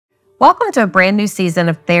Welcome to a brand new season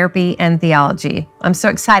of Therapy and Theology. I'm so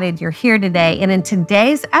excited you're here today. And in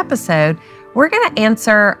today's episode, we're going to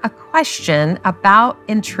answer a question about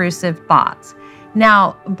intrusive thoughts.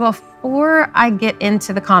 Now, before I get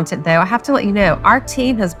into the content though, I have to let you know, our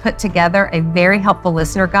team has put together a very helpful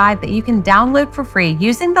listener guide that you can download for free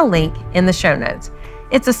using the link in the show notes.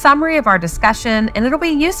 It's a summary of our discussion, and it'll be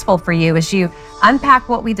useful for you as you unpack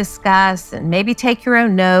what we discuss and maybe take your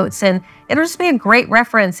own notes. And it'll just be a great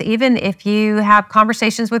reference, even if you have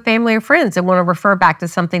conversations with family or friends and want to refer back to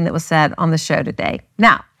something that was said on the show today.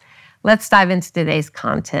 Now, let's dive into today's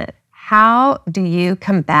content. How do you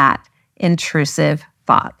combat intrusive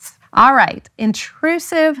thoughts? All right,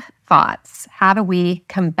 intrusive thoughts. How do we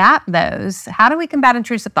combat those? How do we combat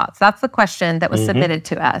intrusive thoughts? That's the question that was submitted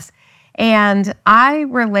to us. And I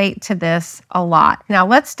relate to this a lot. Now,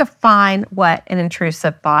 let's define what an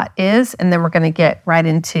intrusive thought is, and then we're going to get right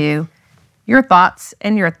into your thoughts,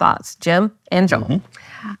 Jim and Joel.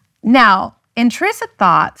 Now, intrusive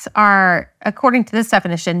thoughts are, according to this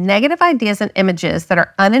definition, negative ideas and images that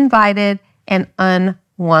are uninvited and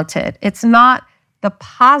unwanted. It's not the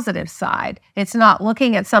positive side. It's not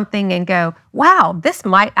looking at something and go, wow, this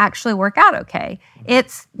might actually work out okay.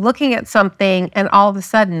 It's looking at something and all of a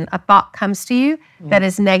sudden a thought comes to you that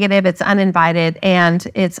is negative, it's uninvited, and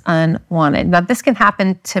it's unwanted. Now, this can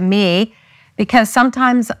happen to me because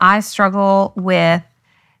sometimes I struggle with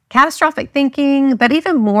catastrophic thinking, but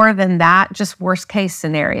even more than that, just worst case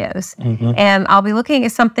scenarios. And I'll be looking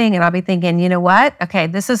at something and I'll be thinking, you know what? Okay,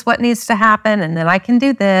 this is what needs to happen, and then I can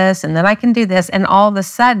do this, and then I can do this. And all of a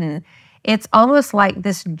sudden, it's almost like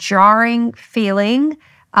this jarring feeling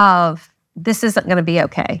of this isn't going to be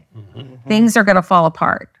okay. Things are going to fall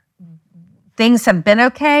apart. Things have been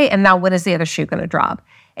okay, and now when is the other shoe going to drop?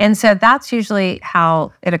 And so that's usually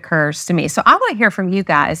how it occurs to me. So I want to hear from you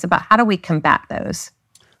guys about how do we combat those?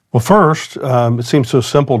 Well, first, it seems so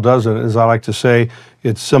simple, doesn't it? As I like to say,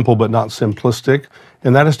 it's simple but not simplistic,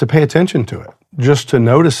 and that is to pay attention to it, just to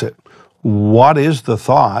notice it. What is the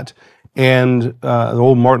thought? And the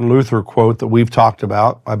old Martin Luther quote that we've talked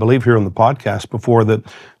about, I believe here on the podcast before, that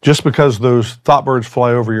just because those thought birds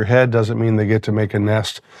fly over your head doesn't mean they get to make a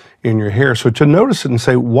nest in your hair. So to notice it and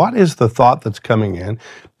say, what is the thought that's coming in?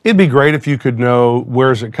 It'd be great if you could know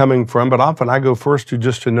where is it coming from, but often I go first to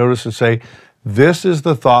just to notice and say, this is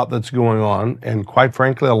the thought that's going on, and quite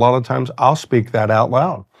frankly, a lot of times I'll speak that out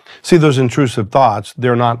loud. See, those intrusive thoughts,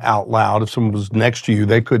 they're not out loud. If someone was next to you,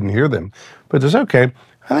 they couldn't hear them. But it's okay,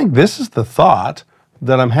 I think this is the thought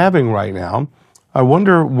that I'm having right now. I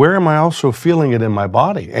wonder, where am I also feeling it in my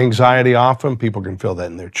body? Anxiety, often people can feel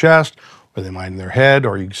that in their chest, or they might in their head,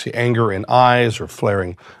 or you can see anger in eyes or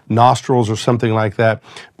flaring nostrils or something like that.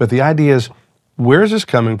 But the idea is, where is this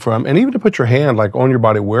coming from? And even to put your hand like on your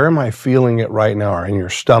body, where am I feeling it right now, or in your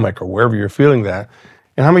stomach, or wherever you're feeling that?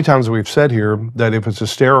 And how many times have we said here that if it's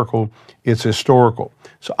hysterical, it's historical?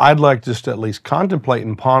 So I'd like just to at least contemplate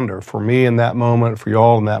and ponder for me in that moment, for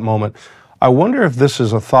y'all in that moment. I wonder if this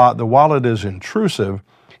is a thought that while it is intrusive,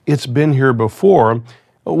 it's been here before.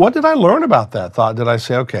 What did I learn about that thought? Did I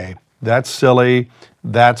say, okay, that's silly,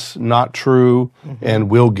 that's not true, and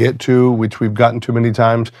we'll get to, which we've gotten too many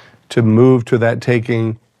times, to move to that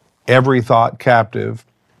taking every thought captive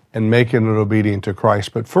and making it obedient to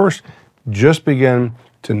Christ. But first, just begin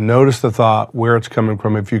to notice the thought, where it's coming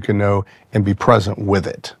from, if you can know, and be present with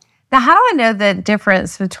it. Now, how do I know the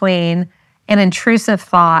difference between an intrusive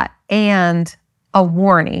thought and a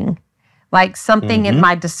warning? Like something in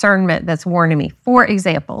my discernment that's warning me. For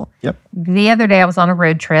example, the other day I was on a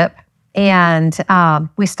road trip, and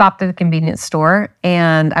we stopped at a convenience store,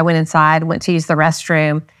 and I went inside, went to use the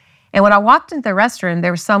restroom. And when I walked into the restroom,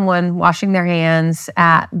 there was someone washing their hands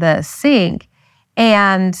at the sink.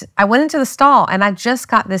 And I went into the stall, and I just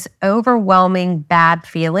got this overwhelming bad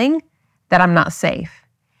feeling that I'm not safe.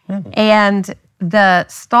 And the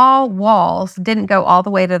stall walls didn't go all the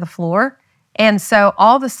way to the floor. And so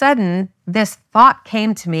all of a sudden, this thought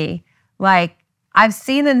came to me, like, I've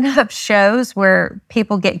seen enough shows where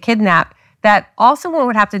people get kidnapped that all someone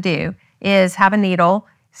would have to do is have a needle,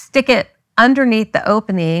 stick it underneath the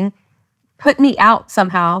opening, put me out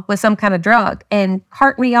somehow with some kind of drug, and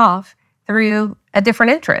cart me off through a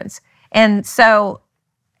different entrance. And so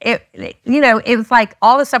it was like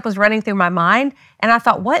all this stuff was running through my mind, and I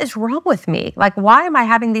thought, what is wrong with me? Like, why am I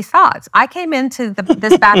having these thoughts? I came into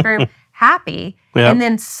this bathroom happy, and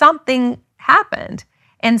then something happened.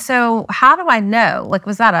 And so how do I know? Like,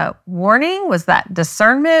 was that a warning? Was that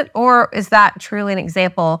discernment? Or is that truly an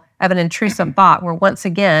example of an intrusive thought where, once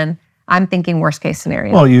again, I'm thinking worst case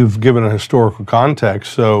scenario. Well, you've given a historical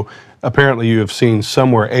context, so apparently you have seen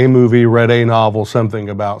somewhere a movie, read a novel, something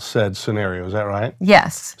about said scenario. Is that right?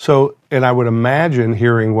 Yes. So, and I would imagine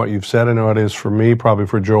hearing what you've said, I know it is for me, probably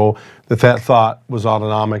for Joel, that thought was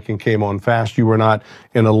autonomic and came on fast. You were not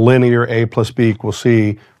in a linear A plus B equals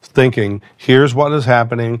C thinking, here's what is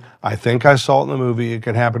happening. I think I saw it in the movie. It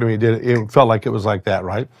could happen to me. It felt like it was like that,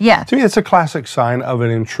 right? Yeah. To me, it's a classic sign of an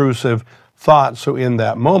intrusive thought. So in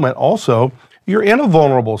that moment, also, you're in a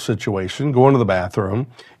vulnerable situation, going to the bathroom,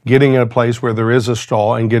 getting in a place where there is a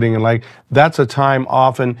stall and getting in, like, that's a time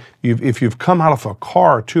often, if you've come out of a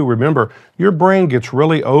car too, remember, your brain gets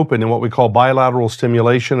really open in what we call bilateral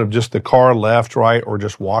stimulation of just the car left, right, or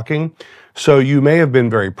just walking. So you may have been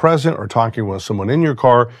very present or talking with someone in your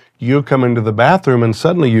car, you come into the bathroom and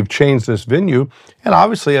suddenly you've changed this venue. And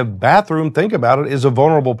obviously a bathroom, think about it, is a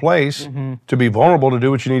vulnerable place to be vulnerable to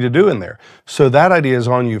do what you need to do in there. So that idea is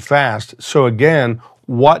on you fast. So again,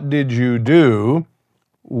 what did you do?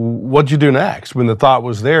 What'd you do next? When the thought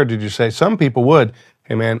was there, did you say, some people would,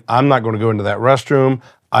 hey man, I'm not going to go into that restroom.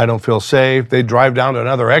 I don't feel safe. They drive down to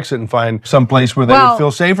another exit and find some place where they would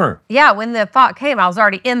feel safer. Yeah, when the thought came, I was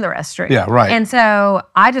already in the restroom. Yeah, right. And so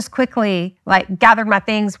I just quickly gathered my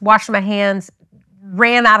things, washed my hands,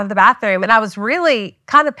 ran out of the bathroom, and I was really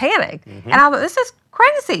kind of panicked. And I thought, this is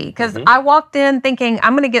crazy, because I walked in thinking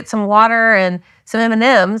I'm going to get some water and some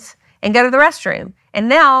M&Ms and go to the restroom. And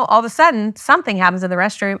now all of a sudden something happens in the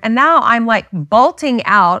restroom, and now I'm like bolting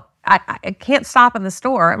out. I can't stop in the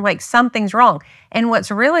store. I'm like, something's wrong. And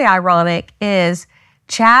what's really ironic is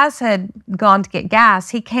Chaz had gone to get gas.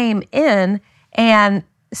 He came in and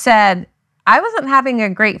said, I wasn't having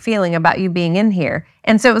a great feeling about you being in here.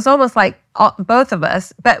 And so it was almost like both of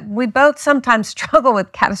us, but we both sometimes struggle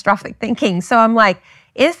with catastrophic thinking. So I'm like,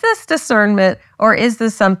 is this discernment, or is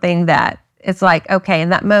this something that it's like, okay, in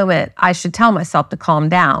that moment, I should tell myself to calm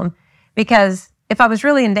down? Because if I was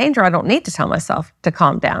really in danger, I don't need to tell myself to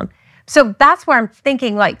calm down. So that's where I'm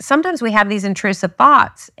thinking, like, sometimes we have these intrusive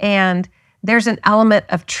thoughts and there's an element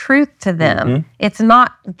of truth to them. It's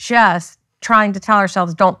not just trying to tell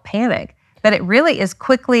ourselves, don't panic, but it really is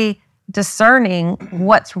quickly discerning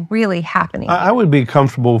what's really happening. I would be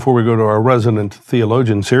comfortable, before we go to our resident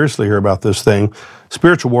theologian seriously here about this thing,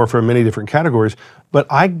 spiritual warfare in many different categories, but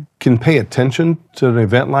I can pay attention to an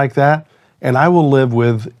event like that, and I will live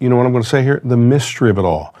with, you know what I'm going to say here, the mystery of it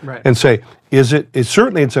all. Right. And say,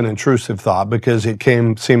 certainly it's an intrusive thought because it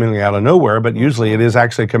came seemingly out of nowhere, but usually it is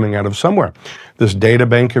actually coming out of somewhere. This data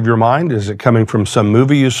bank of your mind, is it coming from some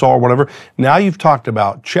movie you saw or whatever? Now you've talked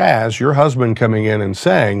about Chaz, your husband, coming in and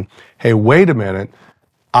saying, hey, wait a minute,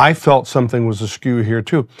 I felt something was askew here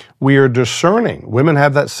too. We are discerning. Women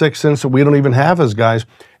have that sixth sense that we don't even have as guys.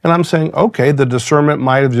 And I'm saying, okay, the discernment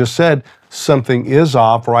might have just said something is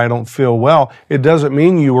off or I don't feel well. It doesn't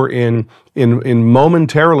mean you were in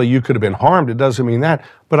momentarily you could have been harmed. It doesn't mean that.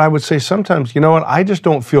 But I would say sometimes, you know what, I just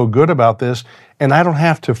don't feel good about this. And I don't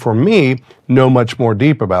have to, for me, know much more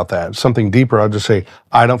deep about that. Something deeper, I'll just say,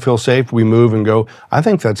 I don't feel safe. We move and go. I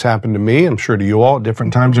think that's happened to me. I'm sure to you all at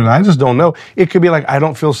different times. And I just don't know. It could be like, I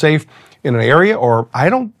don't feel safe in an area, or I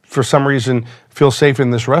don't, for some reason, feel safe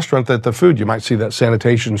in this restaurant that the food, you might see that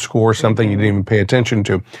sanitation score, something you didn't even pay attention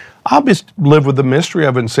to. I'll just live with the mystery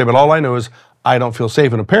of it and say, but all I know is I don't feel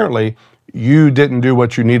safe. And apparently you didn't do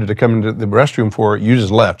what you needed to come into the restroom for. You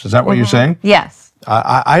just left. Is that what you're saying? Yes.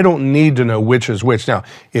 I don't need to know which is which. Now,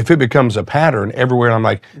 if it becomes a pattern everywhere, I'm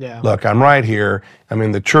like, look, I'm right here. I'm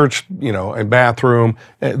in the church, a bathroom.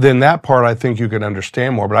 Then that part I think you can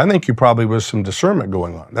understand more. But I think you probably was some discernment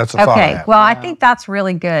going on. That's a thought I have. Well, I think that's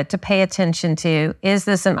really good to pay attention to. Is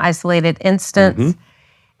this an isolated instance?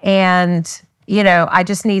 And, I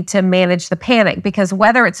just need to manage the panic, because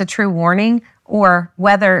whether it's a true warning or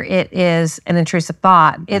whether it is an intrusive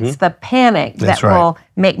thought, it's the panic that will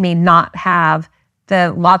make me not have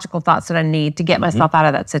the logical thoughts that I need to get myself out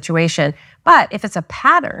of that situation. But if it's a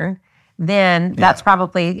pattern, then that's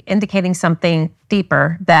probably indicating something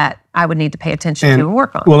deeper that I would need to pay attention to and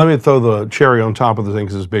work on. Well, let me throw the cherry on top of the thing,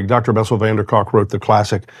 because it's big. Dr. Bessel van der Kolk wrote the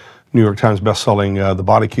classic New York Times bestselling, The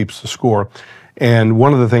Body Keeps the Score. And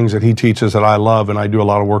one of the things that he teaches that I love, and I do a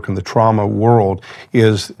lot of work in the trauma world,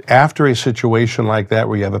 is after a situation like that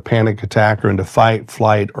where you have a panic attack or into fight,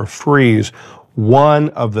 flight, or freeze, one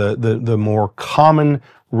of the more common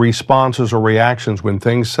responses or reactions when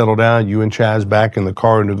things settle down, you and Chaz back in the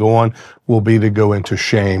car and to go on, will be to go into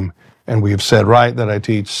shame. And we've said, that I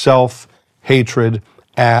teach self-hatred,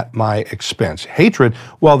 at my expense. Hatred,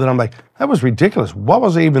 well, then I'm like, that was ridiculous. What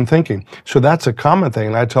was I even thinking? So that's a common thing.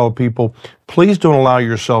 And I tell people, please don't allow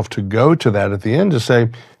yourself to go to that at the end to say,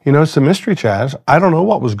 you know, it's a mystery, Chaz. I don't know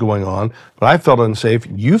what was going on, but I felt unsafe.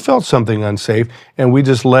 You felt something unsafe, and we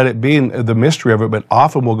just let it be the mystery of it. But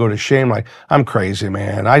often we'll go to shame, like, I'm crazy,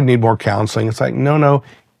 man. I need more counseling. It's like, no,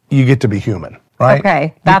 you get to be human, right?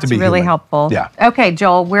 Okay, that's really helpful. Yeah. Okay,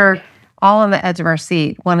 Joel, we're all on the edge of our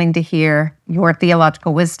seat wanting to hear your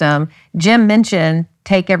theological wisdom. Jim mentioned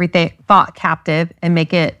take every thought captive and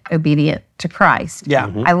make it obedient to Christ. Yeah.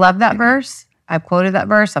 Mm-hmm. I love that verse. I've quoted that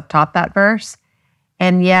verse. I've taught that verse.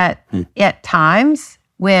 And yet, at times,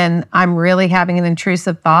 when I'm really having an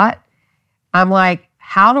intrusive thought, I'm like,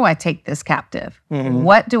 how do I take this captive? Mm-hmm.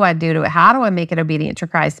 What do I do to it? How do I make it obedient to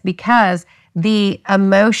Christ? Because the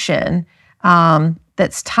emotion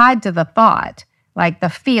that's tied to the thought, like the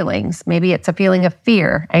feelings, maybe it's a feeling of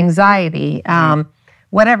fear, anxiety,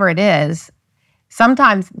 whatever it is,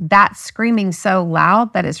 sometimes that's screaming so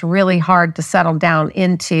loud that it's really hard to settle down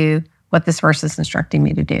into what this verse is instructing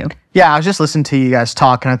me to do. Yeah, I was just listening to you guys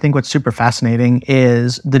talk, and I think what's super fascinating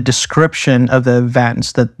is the description of the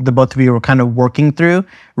events that the both of you were kind of working through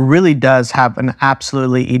really does have an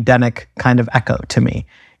absolutely Edenic kind of echo to me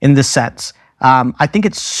in this sense. I think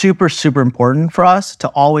it's super, super important for us to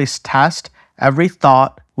always test every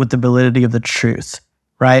thought with the validity of the truth,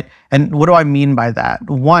 right? And what do I mean by that?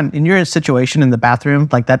 One, in your situation in the bathroom,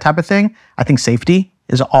 like that type of thing, I think safety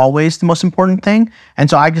is always the most important thing. And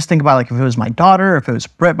so I just think about, like, if it was my daughter, if it was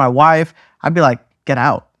Britt, my wife, I'd be like, get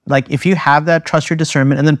out. Like, if you have that, trust your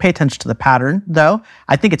discernment, and then pay attention to the pattern, though.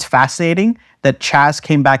 I think it's fascinating that Chaz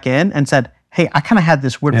came back in and said, hey, I kind of had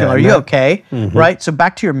this weird feeling. Are you okay? Mm-hmm. Right? So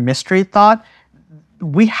back to your mystery thought,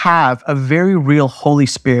 we have a very real Holy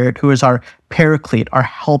Spirit who is our paraclete, our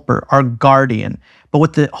helper, our guardian. But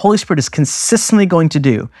what the Holy Spirit is consistently going to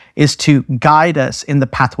do is to guide us in the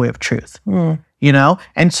pathway of truth. You know?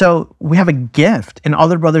 And so we have a gift in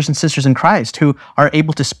other brothers and sisters in Christ who are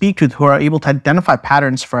able to speak to, who are able to identify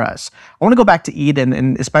patterns for us. I want to go back to Eden,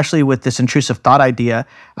 and especially with this intrusive thought idea.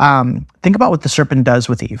 Think about what the serpent does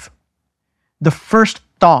with Eve. The first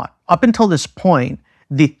thought, up until this point,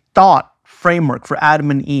 the thought framework for Adam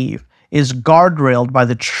and Eve is guardrailed by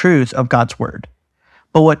the truth of God's word.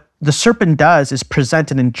 But what the serpent does is present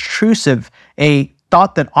an intrusive, a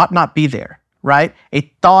thought that ought not be there, right? A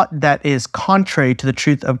thought that is contrary to the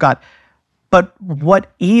truth of God. But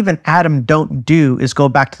what Eve and Adam don't do is go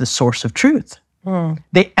back to the source of truth.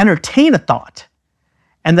 They entertain a thought.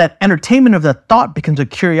 And that entertainment of the thought becomes a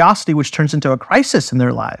curiosity which turns into a crisis in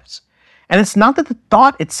their lives. And it's not that the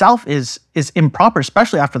thought itself is improper,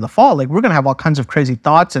 especially after the fall. Like, we're going to have all kinds of crazy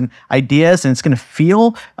thoughts and ideas, and it's going to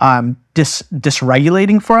feel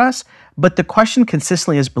dysregulating for us. But the question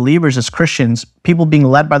consistently as believers, as Christians, people being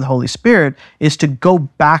led by the Holy Spirit, is to go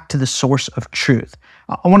back to the source of truth.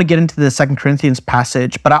 I want to get into the 2 Corinthians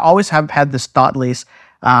passage, but I always have had this thought, Lise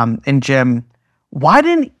and Jim, why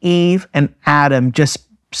didn't Eve and Adam just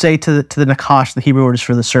say to the Nakash, the Hebrew word is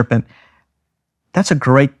for the serpent, that's a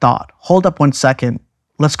great thought. Hold up 1 second.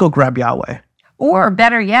 Let's go grab Yahweh. Or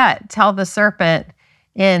better yet, tell the serpent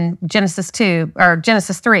in Genesis 2 or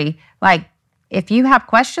Genesis 3, like, if you have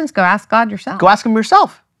questions, go ask God yourself. Go ask him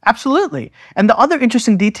yourself. Absolutely. And the other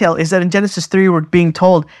interesting detail is that in Genesis 3, we're being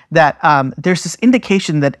told that there's this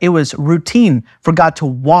indication that it was routine for God to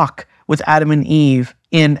walk with Adam and Eve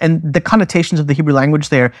and the connotations of the Hebrew language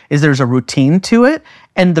there is there's a routine to it.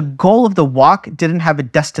 And the goal of the walk didn't have a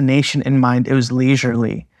destination in mind. It was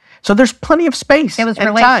leisurely. So there's plenty of space. It was and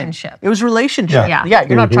relationship. Time. It was relationship. Yeah.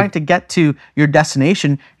 You're not trying to get to your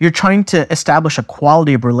destination. You're trying to establish a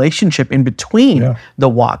quality of relationship in between the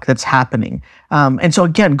walk that's happening. And so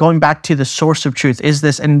again, going back to the source of truth is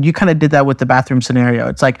this, and you kind of did that with the bathroom scenario.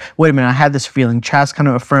 It's like, wait a minute, I had this feeling. Chaz kind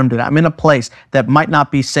of affirmed it. I'm in a place that might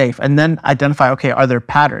not be safe. And then identify, okay, are there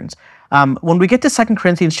patterns? When we get to 2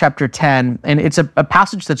 Corinthians chapter 10, and it's a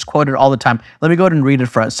passage that's quoted all the time. Let me go ahead and read it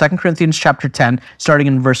for us. 2 Corinthians chapter 10, starting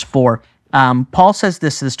in verse 4. Paul says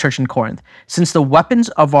this to this church in Corinth. Since the weapons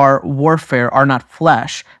of our warfare are not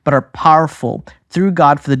flesh, but are powerful through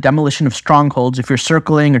God for the demolition of strongholds. If you're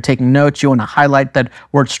circling or taking notes, you want to highlight that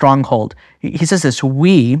word stronghold. He says this,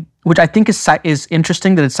 we, which I think is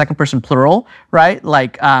interesting that it's second person plural, right?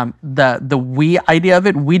 Like the we idea of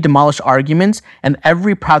it, we demolish arguments and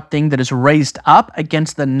every proud thing that is raised up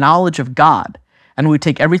against the knowledge of God. And we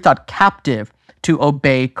take every thought captive to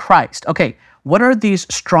obey Christ. Okay, what are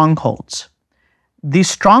these strongholds? These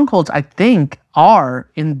strongholds, I think, are,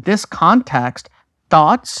 in this context,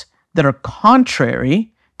 thoughts that are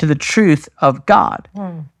contrary to the truth of God.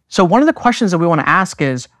 So one of the questions that we want to ask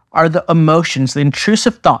is, Are the emotions, the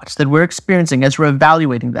intrusive thoughts that we're experiencing as we're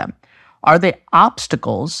evaluating them, are they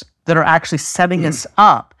obstacles that are actually setting us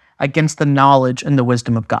up against the knowledge and the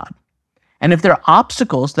wisdom of God? And if there are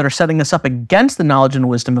obstacles that are setting us up against the knowledge and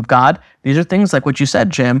wisdom of God, these are things like what you said,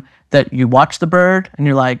 Jim, that you watch the bird and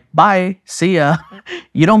you're like, bye, see ya.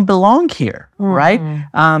 You don't belong here, right?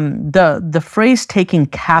 The phrase taking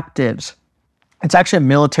captives, it's actually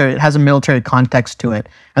it has a military context to it.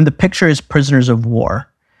 And the picture is prisoners of war.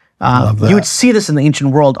 You would see this in the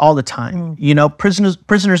ancient world all the time. You know,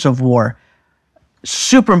 prisoners of war.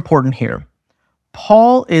 Super important here.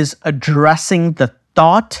 Paul is addressing the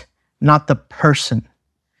thought, not the person.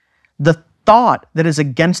 The thought that is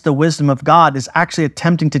against the wisdom of God is actually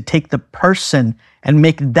attempting to take the person and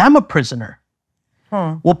make them a prisoner.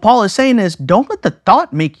 What Paul is saying is, don't let the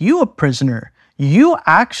thought make you a prisoner. You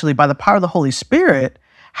actually, by the power of the Holy Spirit,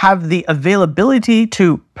 have the availability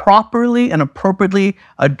to properly and appropriately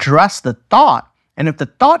address the thought. And if the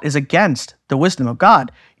thought is against the wisdom of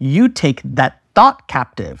God, you take that thought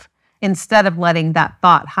captive. Instead of letting that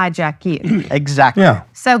thought hijack you. Exactly. Yeah.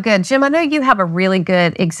 So good. Jim, I know you have a really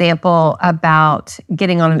good example about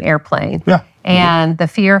getting on an airplane. Yeah. And the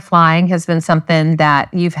fear of flying has been something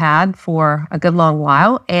that you've had for a good long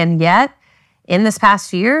while. And yet, in this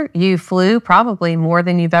past year, you flew probably more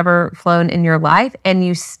than you've ever flown in your life, and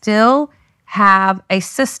you still have a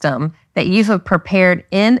system that you have prepared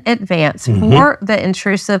in advance for the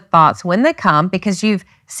intrusive thoughts when they come, because you've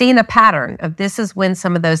seen a pattern of this is when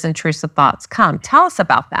some of those intrusive thoughts come. Tell us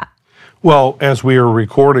about that. Well, as we are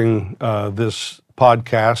recording this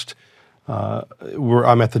podcast,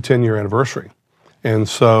 I'm at the 10-year anniversary. And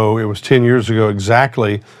so it was 10 years ago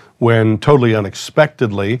exactly when, totally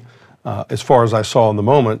unexpectedly, as far as I saw in the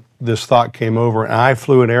moment, this thought came over. And I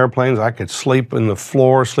flew in airplanes. I could sleep in the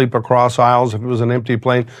floor, sleep across aisles if it was an empty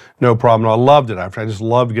plane, no problem. I loved it. I just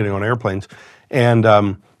loved getting on airplanes. And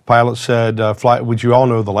pilot said, which you all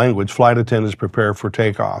know the language, flight attendants prepare for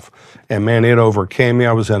takeoff. And man, it overcame me.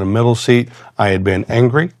 I was in a middle seat. I had been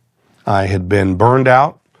angry. I had been burned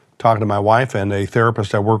out. Talking to my wife and a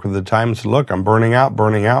therapist I worked with at the time and said, look, I'm burning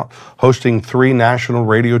out, hosting 3 national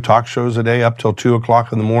radio talk shows a day up till 2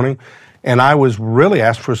 o'clock in the morning. And I was really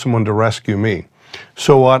asked for someone to rescue me.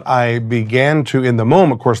 So what I began to, in the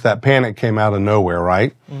moment, of course, that panic came out of nowhere,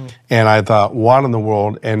 right? And I thought, what in the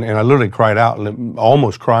world? And I literally cried out, and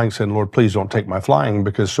almost crying, saying, Lord, please don't take my flying,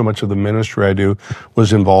 because so much of the ministry I do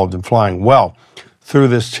was involved in flying. Well, through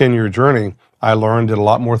this 10-year journey, I learned a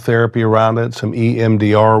lot more therapy around it, some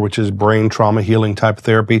EMDR, which is brain trauma healing type of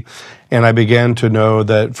therapy. And I began to know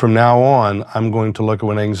that from now on, I'm going to look at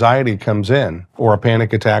when anxiety comes in or a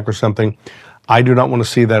panic attack or something, I do not want to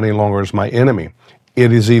see that any longer as my enemy.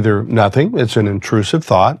 It is either nothing, it's an intrusive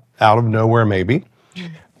thought, out of nowhere maybe,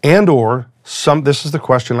 and or this is the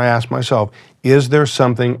question I ask myself, is there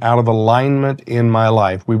something out of alignment in my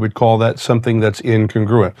life? We would call that something that's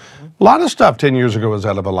incongruent. A lot of stuff 10 years ago was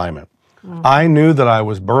out of alignment. I knew that I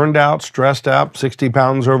was burned out, stressed out, 60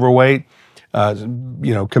 pounds overweight,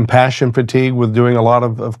 compassion fatigue with doing a lot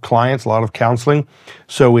of clients, a lot of counseling.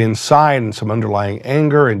 So inside, and some underlying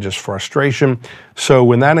anger and just frustration. So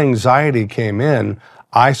when that anxiety came in,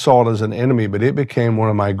 I saw it as an enemy, but it became one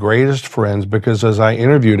of my greatest friends, because as I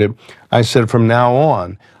interviewed it, I said, from now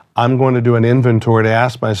on, I'm going to do an inventory to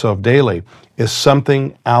ask myself daily, is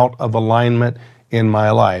something out of alignment in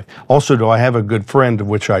my life? Also, do I have a good friend, of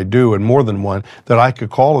which I do, and more than one, that I could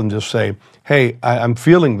call and just say, hey, I'm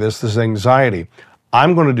feeling this anxiety.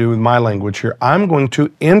 I'm going to do with my language here, I'm going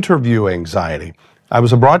to interview anxiety. I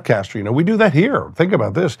was a broadcaster, we do that here. Think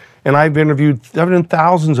about this. And I've done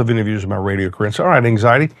thousands of interviews in my radio career. And so, all right,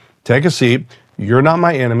 anxiety, take a seat. You're not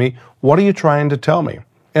my enemy. What are you trying to tell me?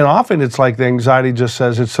 And often it's like the anxiety just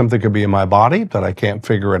says it's something could be in my body, that I can't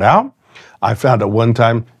figure it out. I found at one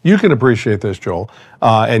time, you can appreciate this, Joel,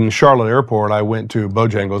 in Charlotte Airport, I went to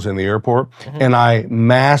Bojangles in the airport, and I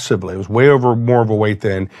massively, it was way over more of a weight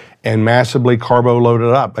then, and massively carbo loaded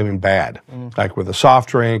up. I mean, bad, like with a soft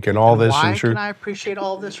drink and all this. Why can I appreciate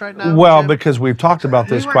all of this right now? Well, Jim? because we've talked about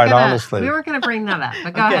this quite honestly. We were going to bring that up,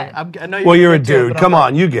 but go ahead. I know Well, you're a dude. Come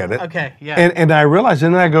on, you get it. Okay, yeah. And I realized,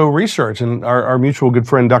 and then I go research, and our mutual good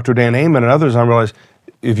friend, Dr. Dan Amen, and others, I realized,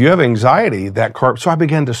 if you have anxiety, so I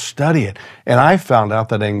began to study it, and I found out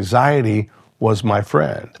that anxiety was my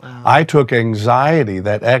friend. Wow. I took anxiety,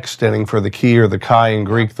 that X standing for the key or the chi in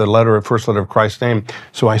Greek, the first letter of Christ's name,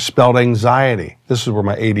 so I spelled anxiety. This is where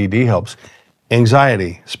my ADD helps.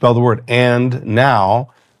 Anxiety, spell the word, and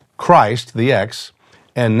now Christ, the X,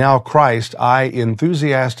 and now Christ, I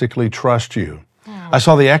enthusiastically trust you. Wow. I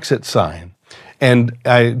saw the exit sign, and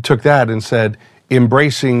I took that and said,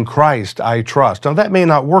 embracing Christ, I trust. Now, that may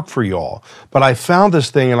not work for you all, but I found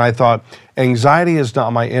this thing and I thought, anxiety is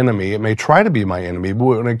not my enemy. It may try to be my enemy, but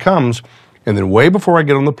when it comes, and then way before I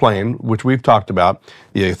get on the plane, which we've talked about,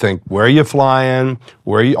 you think, where are you flying?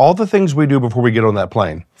 All the things we do before we get on that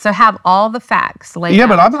plane. So have all the facts laid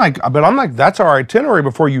Yeah, out. but I'm like, that's our itinerary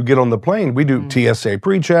before you get on the plane. We do TSA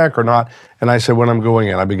pre-check or not. And I said, when I'm going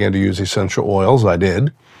in, I began to use essential oils. I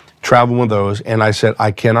did. Travel with those, and I said,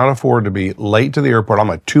 I cannot afford to be late to the airport.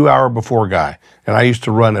 I'm a 2-hour before guy, and I used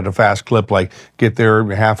to run at a fast clip, like get there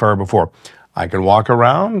a half hour before. I can walk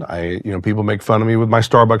around. People make fun of me with my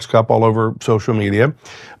Starbucks cup all over social media,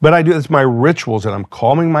 but I do. It's my rituals, and I'm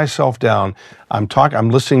calming myself down.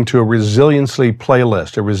 I'm listening to a resiliency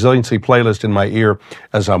playlist in my ear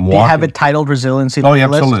as I'm walking. Do you have it titled Resiliency? Oh, yeah,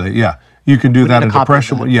 absolutely, yeah. You can do that in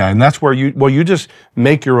depression. Yeah, and that's where you just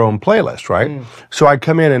make your own playlist, right? So I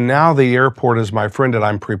come in, and now the airport is my friend, and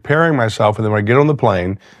I'm preparing myself, and then when I get on the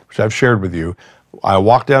plane, which I've shared with you, I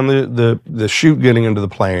walk down the chute getting into the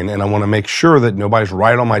plane, and I want to make sure that nobody's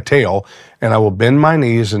right on my tail, and I will bend my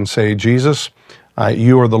knees and say, Jesus,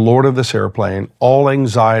 you are the Lord of this airplane. All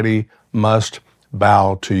anxiety must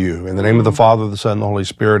bow to you. In the name of the Father, the Son, and the Holy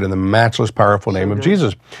Spirit, in the matchless, powerful name of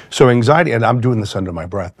Jesus. So anxiety, and I'm doing this under my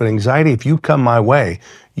breath, but anxiety, if you come my way,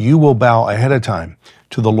 you will bow ahead of time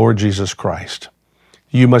to the Lord Jesus Christ.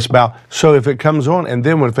 You must bow. So if it comes on, and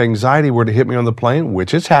then if anxiety were to hit me on the plane,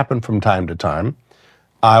 which has happened from time to time,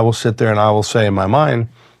 I will sit there and I will say in my mind,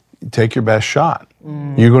 take your best shot.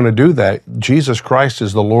 You're going to do that. Jesus Christ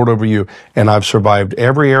is the Lord over you. And I've survived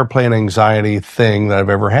every airplane anxiety thing that I've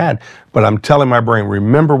ever had. But I'm telling my brain,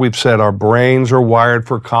 remember we've said our brains are wired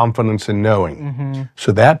for confidence in knowing.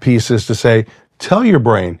 So that piece is to say, tell your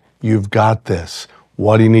brain, you've got this.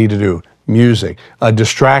 What do you need to do? Music.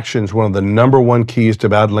 Distraction is one of the #1 keys to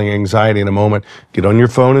battling anxiety in a moment. Get on your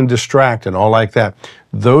phone and distract and all like that.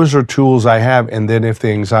 Those are tools I have. And then if the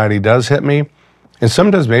anxiety does hit me, and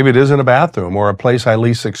sometimes maybe it is in a bathroom or a place I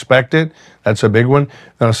least expect it, that's a big one,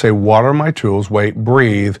 then I'll say, what are my tools? Wait,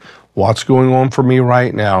 breathe. What's going on for me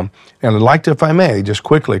right now? And I'd like to, if I may, just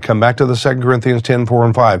quickly come back to the 2 Corinthians 10, 4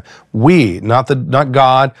 and 5. We, not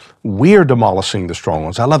God, we are demolishing the strong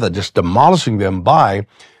ones. I love that, just demolishing them by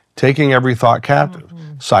taking every thought captive.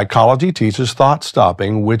 Psychology teaches thought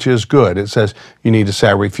stopping, which is good. It says you need to say,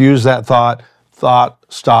 I refuse that thought,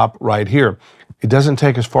 stop right here. It doesn't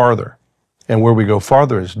take us farther. And where we go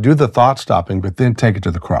farther is do the thought stopping, but then take it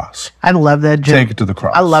to the cross. I love that, Jim. Take it to the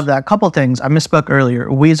cross. I love that. A couple of things. I misspoke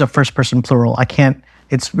earlier. We is a first person plural. I can't.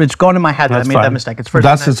 It's going in my head that I made that mistake. It's first.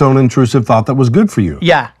 That's its own intrusive thought that was good for you.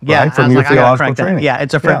 Yeah. Right? From your theological training. Yeah,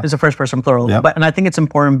 it's a first person plural. Yep. And I think it's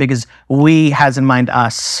important because we has in mind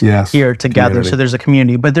us here together. Community. So there's a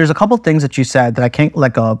community. But there's a couple of things that you said that I can't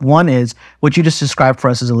let go of. One is what you just described for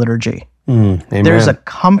us as a liturgy. Amen. There's a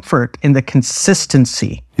comfort in the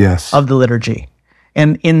consistency of the liturgy.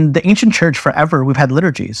 And in the ancient church forever, we've had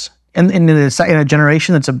liturgies. And in a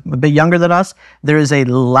generation that's a bit younger than us, there is a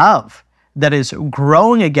love that is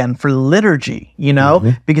growing again for liturgy,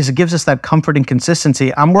 because it gives us that comfort and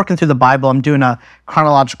consistency. I'm working through the Bible. I'm doing a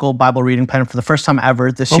chronological Bible reading plan for the first time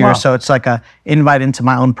ever this year. Wow. So it's like a invite into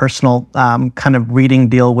my own personal kind of reading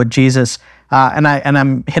deal with Jesus. And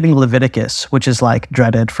I'm hitting Leviticus, which is like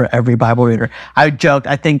dreaded for every Bible reader. I joked,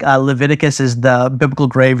 I think Leviticus is the biblical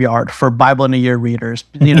graveyard for Bible in a Year readers.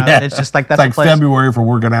 It's just like that's it's like February for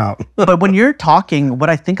working out. But when you're talking, what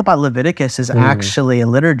I think about Leviticus is actually a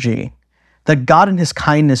liturgy. That God in his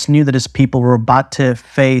kindness knew that his people were about to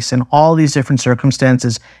face in all these different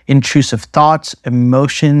circumstances, intrusive thoughts,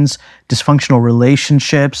 emotions, dysfunctional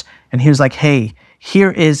relationships. And he was like, hey, here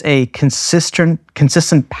is a consistent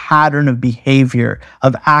pattern of behavior,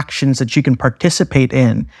 of actions that you can participate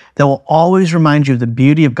in that will always remind you of the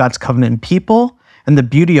beauty of God's covenant in people and the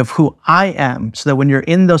beauty of who I am, so that when you're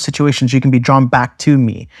in those situations, you can be drawn back to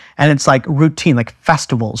me. And it's like routine, like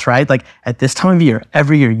festivals, right? Like at this time of year,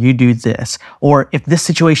 every year you do this. Or if this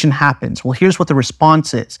situation happens, well, here's what the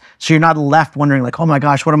response is. So you're not left wondering like, oh my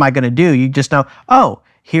gosh, what am I gonna do? You just know, oh,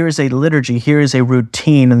 here is a liturgy, here is a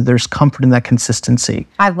routine, and there's comfort in that consistency.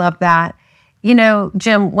 I love that.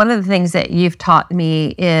 Jim, one of the things that you've taught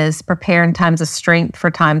me is prepare in times of strength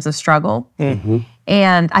for times of struggle.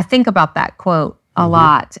 And I think about that quote a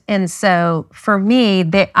lot. And so for me,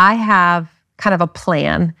 I have kind of a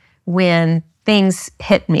plan when things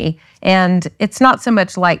hit me. And it's not so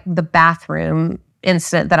much like the bathroom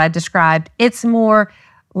incident that I described. It's more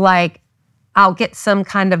like I'll get some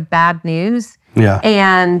kind of bad news.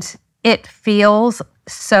 And it feels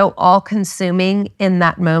so all-consuming in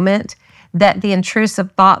that moment that the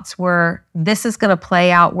intrusive thoughts were, this is going to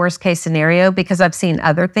play out worst case scenario, because I've seen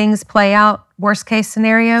other things play out worst case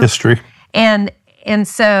scenario. History. And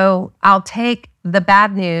so I'll take the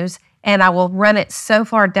bad news and I will run it so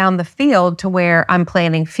far down the field to where I'm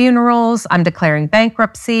planning funerals, I'm declaring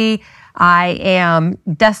bankruptcy, I am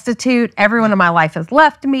destitute, everyone in my life has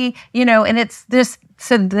left me, and it's this.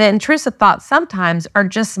 So the intrusive thoughts sometimes are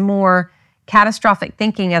just more catastrophic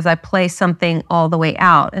thinking as I play something all the way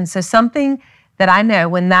out. And so something that I know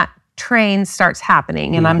when that train starts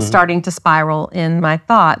happening and I'm starting to spiral in my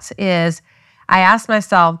thoughts is I ask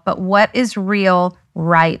myself, but what is real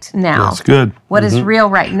right now? That's good. What is real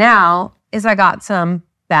right now is I got some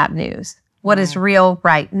bad news. What is real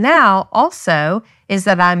right now also is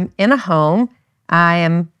that I'm in a home. I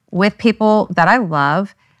am with people that I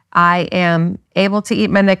love. I am able to eat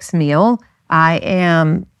my next meal. I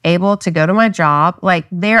am able to go to my job. Like,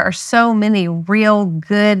 there are so many real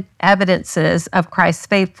good evidences of Christ's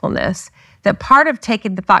faithfulness that part of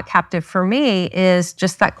taking the thought captive for me is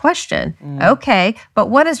just that question. Okay, but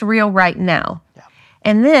what is real right now? Yeah.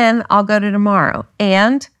 And then I'll go to tomorrow.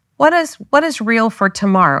 And what is real for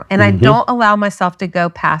tomorrow? And I don't allow myself to go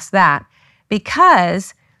past that,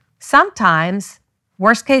 because sometimes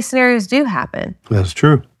worst case scenarios do happen. That's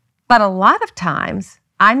true. But a lot of times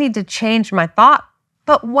I need to change my thought.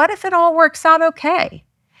 But what if it all works out okay?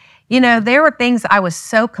 There were things I was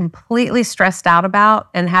so completely stressed out about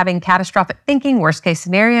and having catastrophic thinking, worst case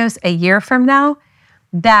scenarios a year from now,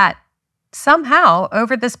 that somehow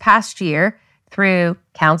over this past year, through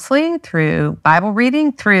counseling, through Bible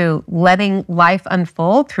reading, through letting life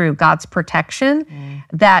unfold, through God's protection,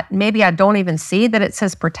 that maybe I don't even see that it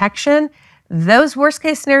says protection, those worst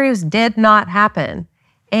case scenarios did not happen.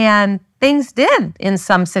 And things did, in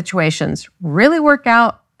some situations, really work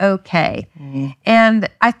out okay. And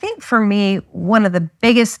I think for me, one of the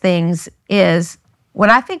biggest things is when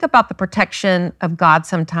I think about the protection of God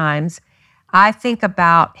sometimes, I think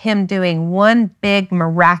about him doing one big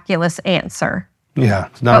miraculous answer. Yeah,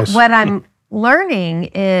 it's nice. But what I'm learning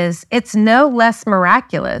is it's no less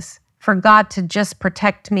miraculous for God to just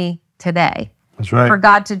protect me today. That's right. For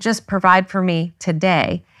God to just provide for me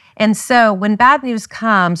today. And so when bad news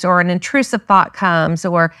comes, or an intrusive thought comes,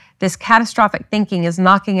 or this catastrophic thinking is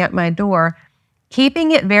knocking at my door,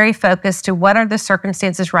 keeping it very focused to what are the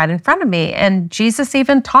circumstances right in front of me. And Jesus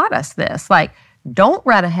even taught us this, like, don't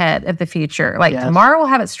run ahead of the future. Like, tomorrow will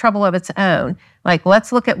have its trouble of its own. Like,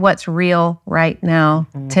 let's look at what's real right now,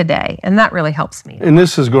 today. And that really helps me. And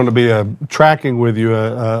this is going to be tracking with you,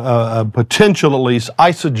 a potential, at least,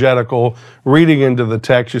 eisegetical reading into the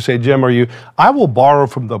text. You say, Jim, I will borrow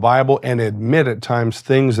from the Bible and admit at times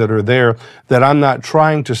things that are there that I'm not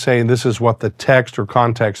trying to say this is what the text or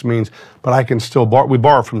context means, but I can still borrow. We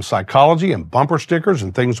borrow from psychology and bumper stickers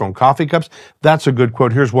and things on coffee cups. That's a good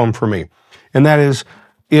quote. Here's one for me. And that is,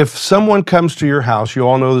 if someone comes to your house, you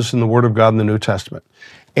all know this in the Word of God in the New Testament,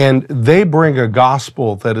 and they bring a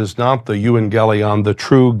gospel that is not the euangelion, the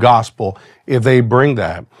true gospel, if they bring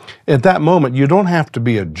that, at that moment, you don't have to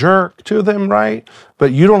be a jerk to them, right?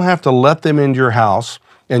 But you don't have to let them into your house,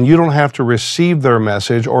 and you don't have to receive their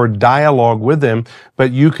message or dialogue with them,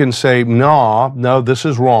 but you can say, no, this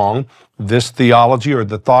is wrong. This theology or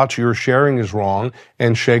the thoughts you're sharing is wrong,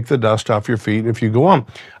 and shake the dust off your feet if you go on.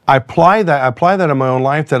 I apply that in my own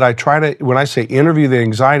life, that I try to, when I say interview the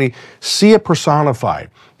anxiety, see it personified.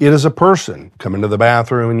 It is a person. Come into the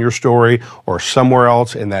bathroom in your story or somewhere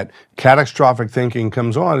else, and that catastrophic thinking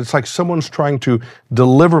comes on. It's like someone's trying to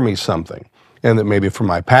deliver me something. And that maybe from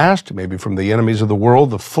my past, maybe from the enemies of the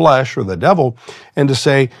world, the flesh or the devil, and to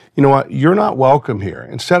say, you know what, you're not welcome here.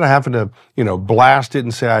 Instead of having to, blast it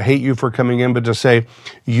and say, I hate you for coming in, but to say,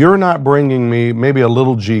 you're not bringing me maybe a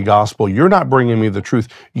little g gospel. You're not bringing me the truth.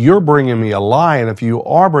 You're bringing me a lie. And if you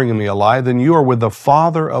are bringing me a lie, then you are with the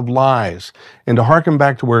father of lies. And to hearken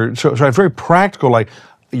back to where, so it's very practical, like,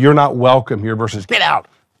 you're not welcome here versus get out.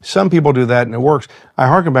 Some people do that and it works. I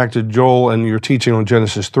hearken back to Joel and your teaching on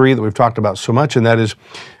Genesis 3 that we've talked about so much, and that is,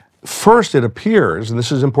 first it appears, and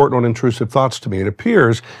this is important on intrusive thoughts to me, it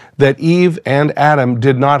appears that Eve and Adam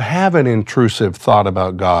did not have an intrusive thought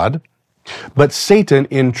about God, but Satan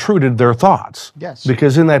intruded their thoughts. Yes.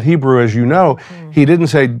 Because in that Hebrew, as you know,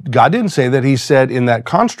 God didn't say that. He said in that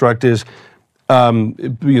construct is,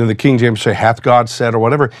 the King James say, hath God said, or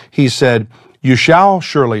whatever. He said, you shall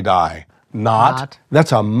surely die. Not.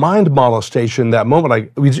 That's a mind molestation. That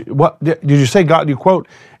moment, what did you say? God, you quote,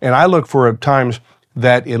 and I look for times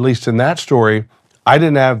that, at least in that story, they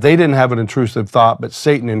didn't have an intrusive thought, but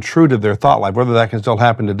Satan intruded their thought life. Whether that can still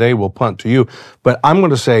happen today, we'll punt to you. But I'm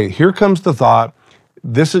going to say, here comes the thought.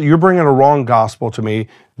 you're bringing a wrong gospel to me.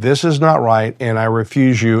 This is not right, and I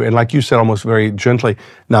refuse you. And like you said, almost very gently,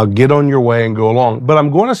 now get on your way and go along. But I'm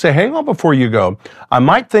going to say, hang on before you go. I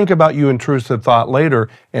might think about you intrusive thought later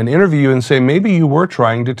and interview you and say, maybe you were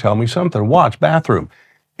trying to tell me something. Watch, bathroom.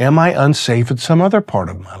 Am I unsafe at some other part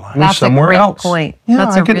of my life? That's somewhere a great else? point. Yeah,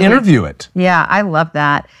 That's I could interview it. Yeah, I love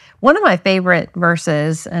that. One of my favorite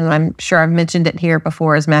verses, and I'm sure I've mentioned it here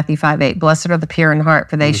before, is Matthew 5:8. Blessed are the pure in heart,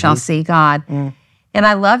 for they shall see God. And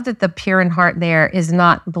I love that the pure in heart there is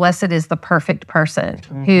not blessed is the perfect person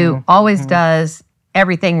who always does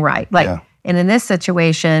everything right. And in this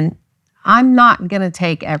situation, I'm not going to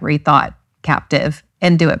take every thought captive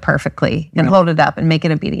and do it perfectly and hold it up and make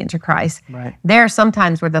it obedient to Christ. Right. There are some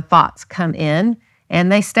times where the thoughts come in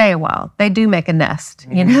and they stay a while. They do make a nest.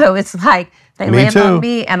 You know, it's like they land on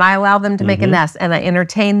me and I allow them to make a nest and I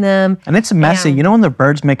entertain them. And it's messy. You know when the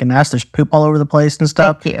birds make a nest, there's poop all over the place and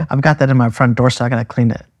stuff? Thank you. I've got that in my front door, so I got to clean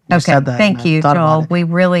it. You said that, Thank you, Joel. We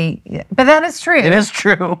really, but that is true. It is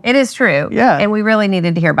true. It is true. Yeah. And we really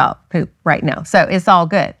needed to hear about poop right now. So it's all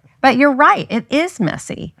good. But you're right. It is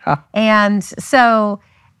messy. And so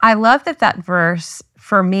I love that verse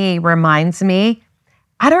for me reminds me,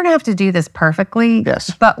 I don't have to do this perfectly.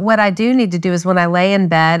 Yes. But what I do need to do is when I lay in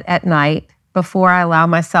bed at night, before I allow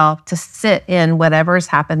myself to sit in whatever's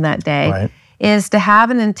happened that day, is to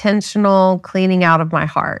have an intentional cleaning out of my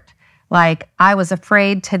heart. Like, I was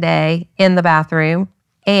afraid today in the bathroom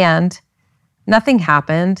and nothing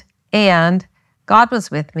happened and God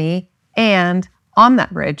was with me and on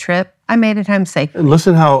that road trip, I made it home safe. And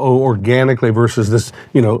listen how organically versus this,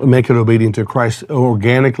 make it obedient to Christ.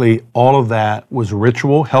 Organically, all of that was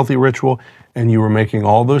ritual, healthy ritual, and you were making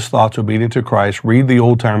all those thoughts obedient to Christ. Read the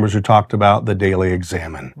old timers who talked about the daily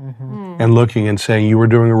examine and looking and saying, you were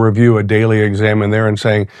doing a review, a daily examine there and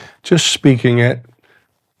saying, just speaking it,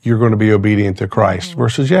 you're going to be obedient to Christ.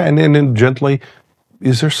 Versus, and then gently,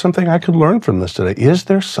 is there something I could learn from this today? Is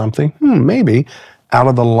there something, maybe, out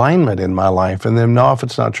of alignment in my life? And then, no, if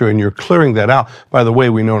it's not true, and you're clearing that out. By the way,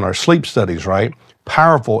 we know in our sleep studies, right?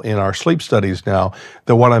 Powerful in our sleep studies now,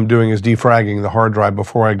 that what I'm doing is defragging the hard drive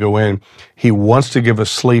before I go in. He wants to give us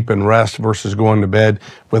sleep and rest versus going to bed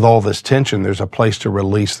with all this tension. There's a place to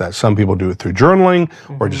release that. Some people do it through journaling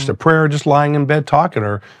or just a prayer, just lying in bed talking,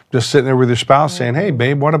 or just sitting there with your spouse saying, hey,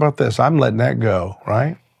 babe, what about this? I'm letting that go,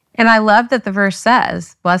 right? And I love that the verse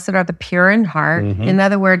says, blessed are the pure in heart. In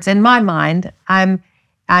other words, in my mind, I'm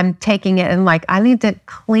taking it and I need to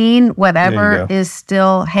clean whatever is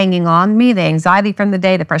still hanging on me, the anxiety from the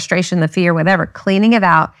day, the frustration, the fear, whatever, cleaning it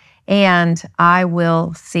out, and I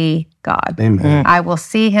will see God. Amen. I will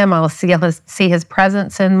see him. I will see his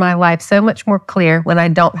presence in my life so much more clear when I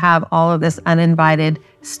don't have all of this uninvited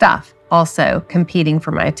stuff also competing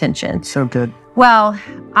for my attention. So good. Well,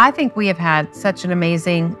 I think we have had such an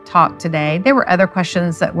amazing talk today. There were other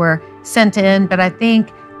questions that were sent in, but I think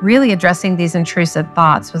really addressing these intrusive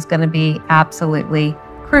thoughts was going to be absolutely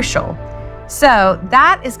crucial. So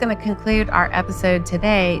that is going to conclude our episode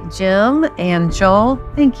today. Jim and Joel,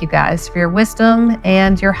 thank you guys for your wisdom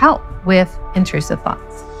and your help with intrusive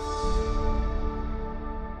thoughts.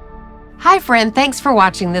 Hi, friend. Thanks for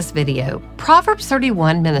watching this video. Proverbs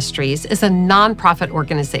 31 Ministries is a nonprofit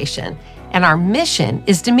organization, and our mission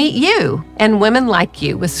is to meet you and women like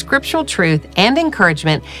you with scriptural truth and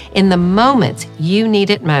encouragement in the moments you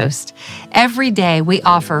need it most. Every day, we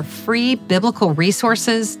offer free biblical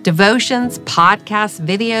resources, devotions, podcasts,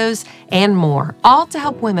 videos, and more, all to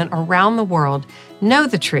help women around the world know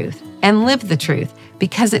the truth and live the truth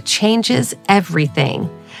because it changes everything.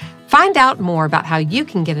 Find out more about how you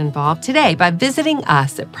can get involved today by visiting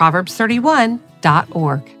us at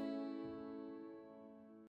proverbs31.org.